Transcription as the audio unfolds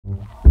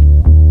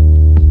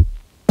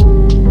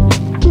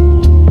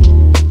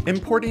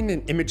Importing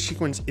an image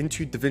sequence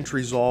into DaVinci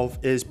Resolve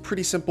is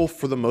pretty simple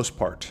for the most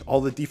part. All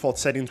the default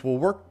settings will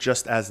work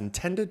just as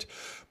intended,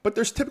 but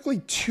there's typically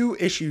two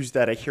issues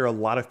that I hear a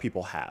lot of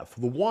people have.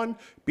 The one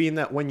being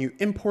that when you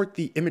import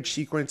the image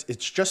sequence,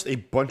 it's just a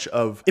bunch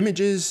of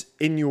images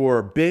in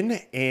your bin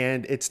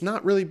and it's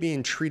not really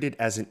being treated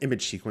as an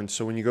image sequence.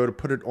 So when you go to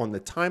put it on the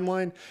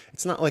timeline,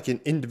 it's not like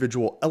an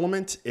individual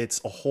element,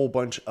 it's a whole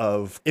bunch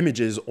of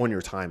images on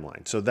your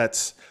timeline. So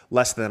that's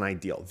less than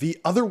ideal. The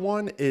other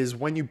one is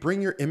when you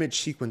bring your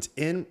image sequence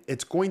in,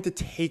 it's going to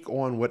take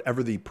on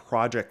whatever the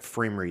project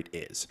frame rate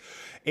is.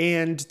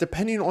 And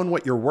depending on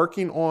what you're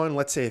working on,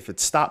 let's say if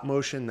it's stop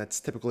motion, that's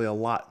typically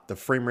the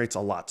frame rate's a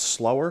lot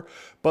slower.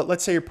 But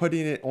let's say you're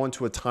putting it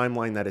onto a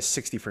timeline that is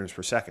 60 frames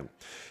per second.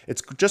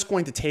 It's just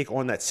going to take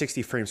on that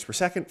 60 frames per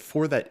second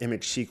for that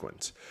image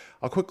sequence.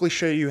 I'll quickly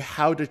show you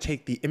how to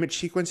take the image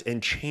sequence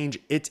and change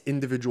its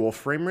individual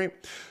frame rate.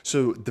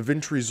 So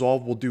DaVinci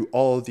Resolve will do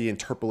all of the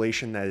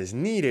interpolation that is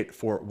needed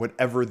for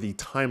whatever the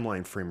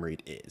timeline frame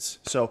rate is.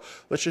 So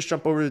let's just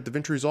jump over to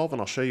DaVinci Resolve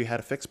and I'll show you how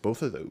to fix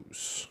both of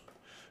those.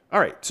 All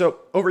right,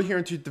 so over here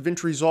into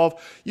DaVinci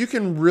Resolve, you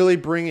can really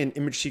bring an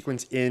image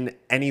sequence in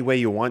any way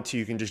you want to.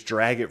 You can just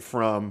drag it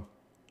from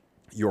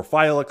your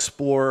file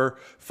explorer,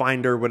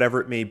 finder, whatever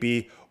it may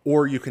be,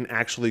 or you can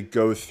actually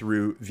go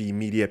through the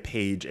media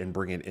page and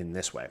bring it in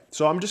this way.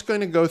 So I'm just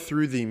going to go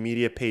through the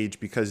media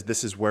page because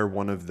this is where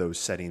one of those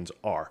settings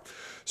are.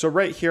 So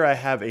right here, I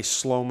have a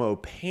slow-mo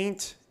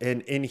paint,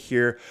 and in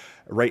here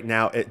right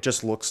now, it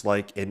just looks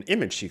like an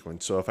image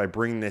sequence. So if I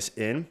bring this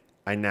in,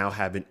 I now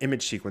have an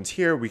image sequence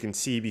here. We can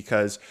see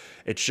because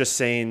it's just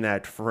saying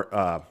that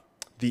for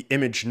the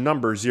image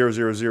number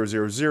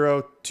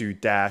 00000 to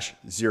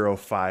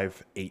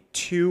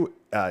 -0582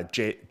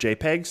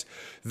 JPEGs,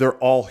 they're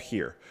all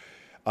here.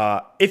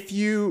 If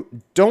you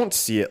don't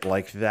see it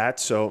like that,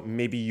 so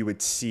maybe you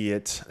would see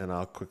it, and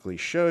I'll quickly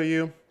show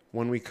you.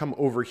 When we come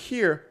over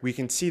here, we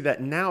can see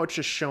that now it's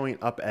just showing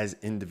up as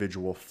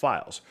individual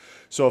files.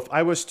 So if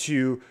I was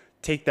to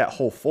take that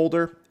whole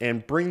folder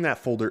and bring that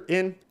folder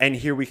in, and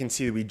here we can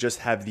see that we just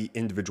have the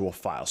individual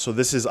files. So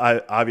this is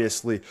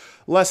obviously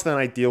less than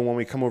ideal. When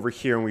we come over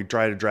here and we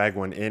try to drag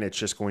one in, it's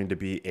just going to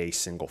be a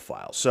single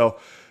file. So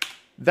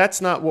that's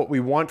not what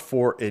we want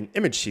for an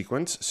image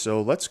sequence.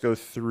 So let's go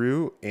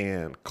through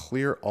and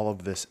clear all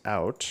of this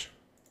out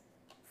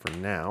for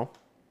now.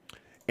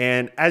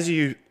 And as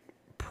you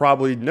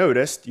probably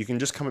noticed, you can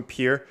just come up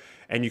here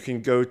and you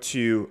can go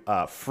to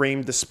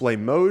frame display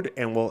mode,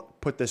 and we'll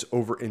put this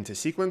over into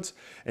sequence.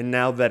 And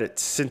now that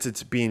since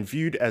it's being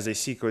viewed as a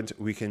sequence,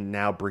 we can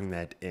now bring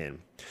that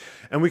in.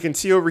 And we can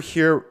see over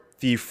here,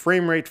 the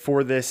frame rate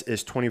for this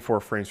is 24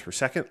 frames per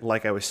second.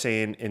 Like I was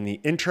saying in the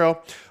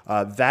intro,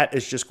 that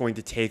is just going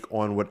to take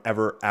on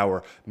whatever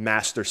our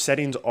master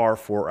settings are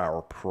for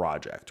our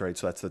project, right?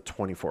 So that's the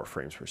 24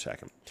 frames per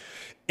second.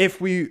 If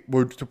we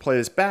were to play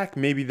this back,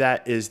 maybe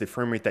that is the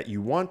frame rate that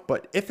you want,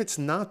 but if it's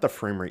not the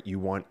frame rate you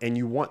want and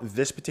you want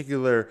this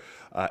particular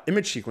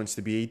image sequence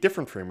to be a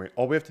different frame rate,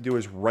 all we have to do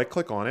is right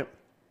click on it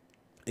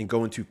and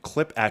go into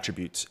clip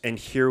attributes. And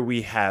here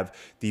we have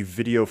the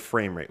video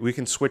frame rate. We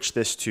can switch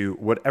this to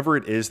whatever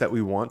it is that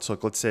we want. So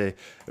let's say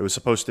it was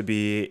supposed to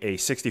be a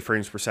 60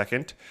 frames per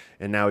second,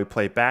 and now we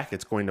play it back.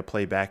 It's going to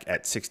play back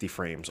at 60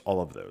 frames,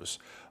 all of those.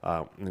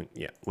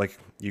 Yeah, like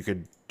you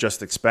could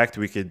just expect,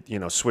 we could,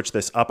 switch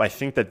this up. I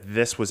think that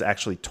this was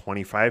actually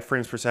 25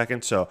 frames per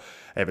second. So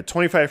I have a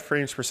 25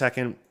 frames per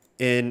second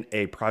in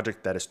a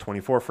project that is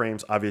 24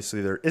 frames.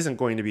 Obviously, there isn't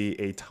going to be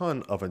a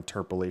ton of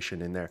interpolation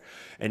in there.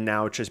 And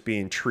now it's just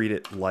being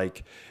treated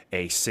like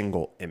a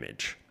single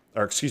image,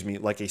 or excuse me,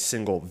 like a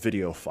single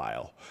video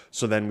file.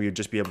 So then we would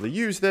just be able to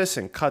use this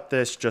and cut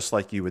this just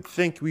like you would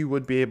think we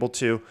would be able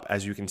to.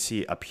 As you can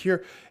see up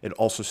here, it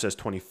also says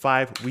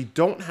 25. We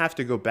don't have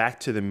to go back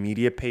to the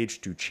media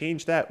page to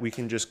change that. We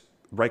can just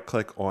right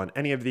click on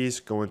any of these,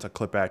 go into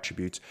clip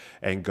attributes,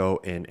 and go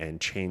in and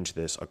change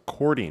this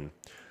according.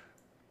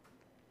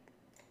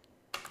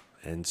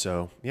 And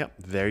so, yeah,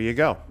 there you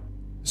go.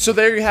 So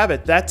there you have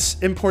it. That's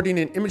importing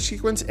an image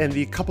sequence and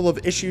the couple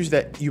of issues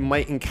that you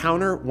might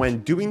encounter when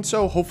doing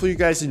so. Hopefully you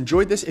guys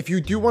enjoyed this. If you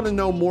do want to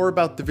know more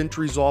about DaVinci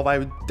Resolve, I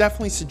would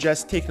definitely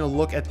suggest taking a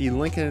look at the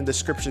link in the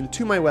description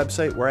to my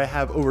website, where I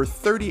have over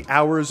 30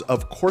 hours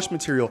of course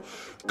material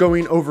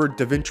going over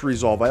DaVinci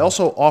Resolve. I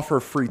also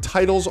offer free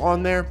titles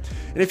on there.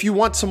 And if you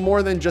want some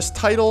more than just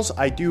titles,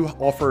 I do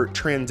offer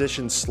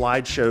transition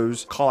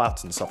slideshows,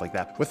 callouts, and stuff like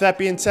that. With that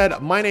being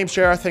said, my name's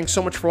JR. Thanks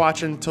so much for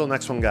watching. Until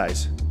next one,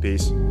 guys.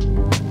 Peace.